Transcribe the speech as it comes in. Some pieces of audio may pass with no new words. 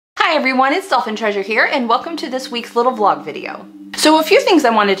Hi everyone, it's DolphinTreasure here, and welcome to this week's little vlog video. So a few things I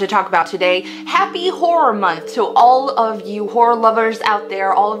wanted to talk about today. Happy Horror Month to all of you horror lovers out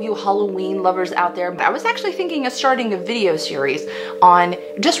there, all of you Halloween lovers out there. I was actually thinking of starting a video series on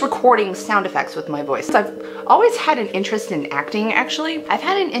just recording sound effects with my voice. I've always had an interest in acting, actually. I've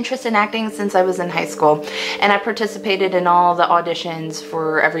had an interest in acting since I was in high school, and I participated in all the auditions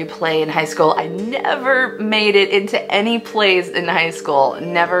for every play in high school. I never made it into any plays in high school,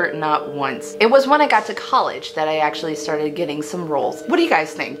 never, not once. It was when I got to college that I actually started getting some roles. What do you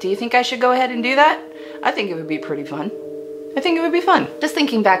guys think? Do you think I should go ahead and do that? I think it would be pretty fun. I think it would be fun. Just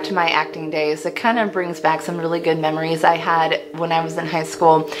thinking back to my acting days, it kind of brings back some really good memories I had when I was in high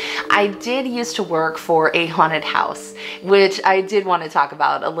school. I did used to work for a haunted house, which I did want to talk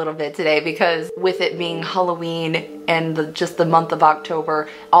about a little bit today because with it being Halloween and just the month of October,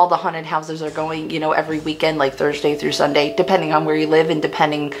 all the haunted houses are going, you know, every weekend, like Thursday through Sunday, depending on where you live and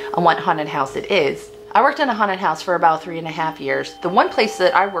depending on what haunted house it is. I worked in a haunted house for about 3.5 years. The one place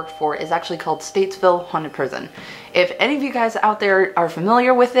that I worked for is actually called STATESVILLE Haunted Prison. If any of you guys out there are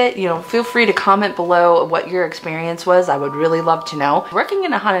familiar with it, you know, feel free to comment below what your experience was. I would really love to know. Working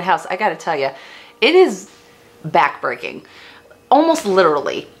in a haunted house, I gotta tell you, it is backbreaking, almost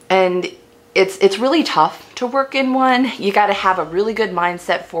literally. And it's really tough to work in one. You gotta have a really good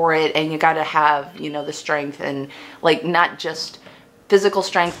mindset for it, and you gotta have, you know, the strength and like not just physical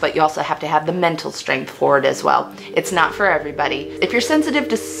strength, but you also have to have the mental strength for it as well. It's not for everybody. If you're sensitive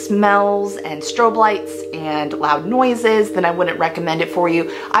to smells and strobe lights and loud noises, then I wouldn't recommend it for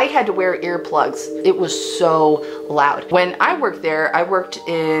you. I had to wear earplugs. It was so loud. When I worked there, I worked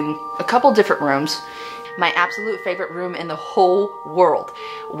in a couple different rooms. My absolute favorite room in the whole world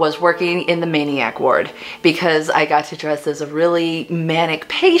was working in the maniac ward because I got to dress as a really manic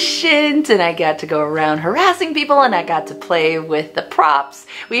patient and I got to go around harassing people and I got to play with the props.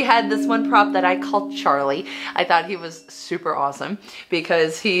 We had this one prop that I called Charlie. I thought he was super awesome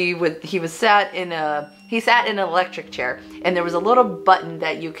because he sat in an electric chair, and there was a little button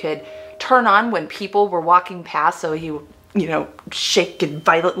that you could turn on when people were walking past, so he, you know, shake it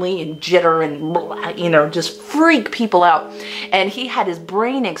violently and jitter and, you know, just freak people out. And he had his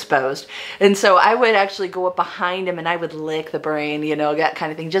brain exposed. And so I would actually go up behind him and I would lick the brain, you know, that kind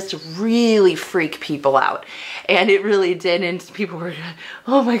of thing, just to really freak people out. And it really did. And people were,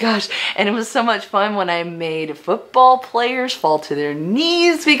 oh my gosh. And it was so much fun when I made football players fall to their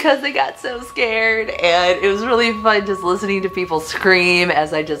knees because they got so scared. And it was really fun just listening to people scream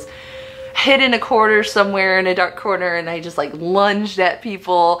as I just hid in a corner somewhere in a dark corner, and I just like lunged at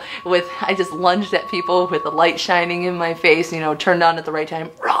people with the light shining in my face, you know, turned on at the right time,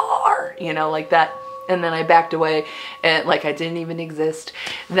 roar, you know, like that. And then I backed away and like I didn't even exist.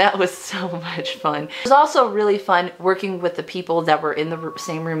 That was so much fun. It was also really fun working with the people that were in the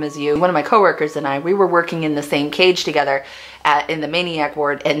same room as you. One of my coworkers and I, we were working in the same cage together in the maniac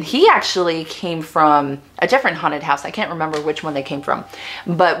ward, and he actually came from a different haunted house. I can't remember which one they came from,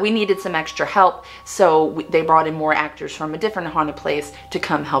 but we needed some extra help, so they brought in more actors from a different haunted place to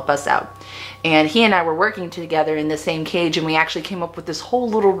come help us out. And he and I were working together in the same cage, and we actually came up with this whole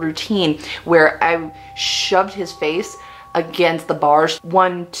little routine where I shoved his face against the bars,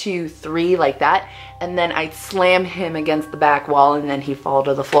 1, 2, 3, like that, and then I'd slam him against the back wall, and then he'd fall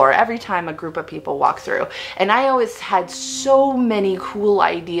to the floor every time a group of people walked through. And I always had so many cool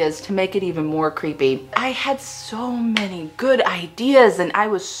ideas to make it even more creepy. I had so many good ideas, and I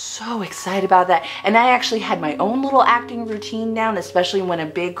was so excited about that. And I actually had my own little acting routine down, especially when a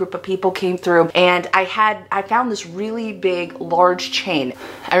big group of people came through. And I found this really big, large chain.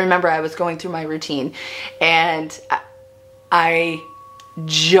 I remember I was going through my routine, and I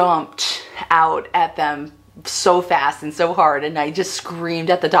jumped out at them so fast and so hard, and I just screamed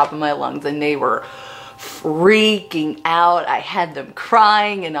at the top of my lungs, and they were freaking out. I had them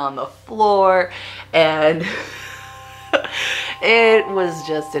crying and on the floor, and it was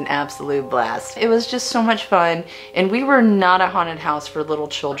just an absolute blast. It was just so much fun, and we were not a haunted house for little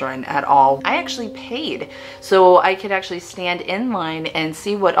children at all. I actually paid so I could actually stand in line and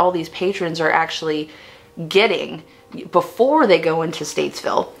see what all these patrons are actually getting before they go into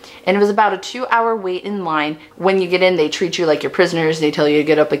Statesville. And it was about a 2-hour wait in line. When you get in, they treat you like you're prisoners. They tell you to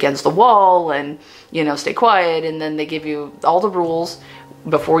get up against the wall and, you know, stay quiet, and then they give you all the rules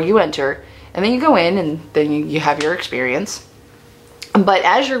before you enter, and then you go in, and then you have your experience. But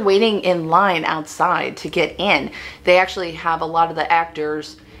as you're waiting in line outside to get in, they actually have a lot of the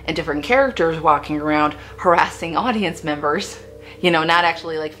actors and different characters walking around harassing audience members, You know, not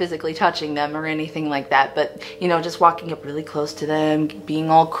actually like physically touching them or anything like that, but you know, just walking up really close to them, being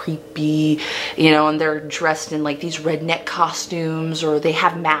all creepy, you know, and they're dressed in like these redneck costumes or they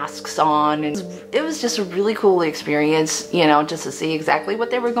have masks on, and it was just a really cool experience, you know, just to see exactly what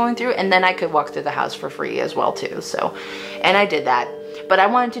they were going through. And then I could walk through the house for free as well too. So, and I did that, but I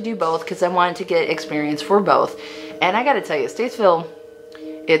wanted to do both because I wanted to get experience for both. And I gotta tell you, Statesville,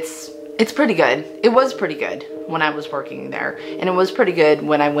 it's pretty good. It was pretty good when I was working there, and it was pretty good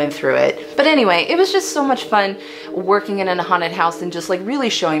when I went through it. But anyway, it was just so much fun working in a haunted house and just like really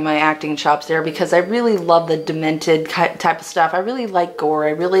showing my acting chops there, because I really love the demented type of stuff. I really like gore.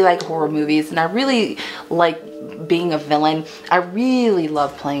 I really like horror movies, and I really like being a villain. I really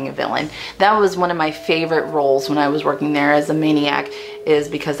love playing a villain. That was one of my favorite roles when I was working there as a maniac, is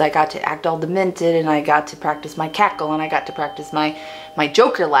because I got to act all demented, and I got to practice my cackle, and I got to practice my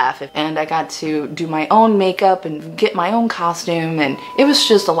Joker laugh, and I got to do my own makeup and get my own costume, and it was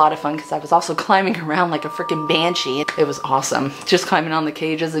just a lot of fun because I was also climbing around like a freaking banshee. It was awesome, just climbing on the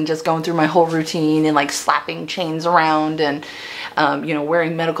cages and just going through my whole routine and like slapping chains around and you know,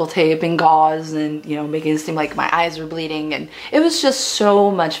 wearing medical tape and gauze and, you know, making it seem like my eyes were bleeding. And it was just so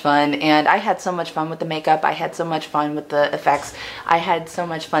much fun, and I had so much fun with the makeup. I had so much fun with the effects. I had so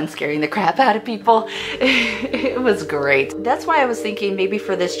much fun scaring the crap out of people. It was great. That's why I was thinking maybe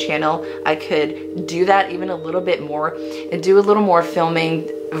for this channel I could do that even a little bit more and do a little more filming,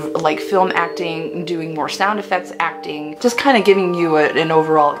 like film acting, doing more sound effects acting, just kind of giving you an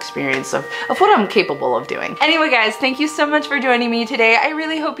overall experience of what I'm capable of doing. Anyway guys, thank you so much for joining me today. I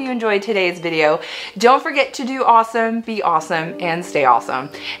really hope you enjoyed today's video. Don't forget to do awesome, be awesome, and stay awesome.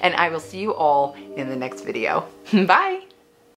 And I will see you all in the next video. Bye!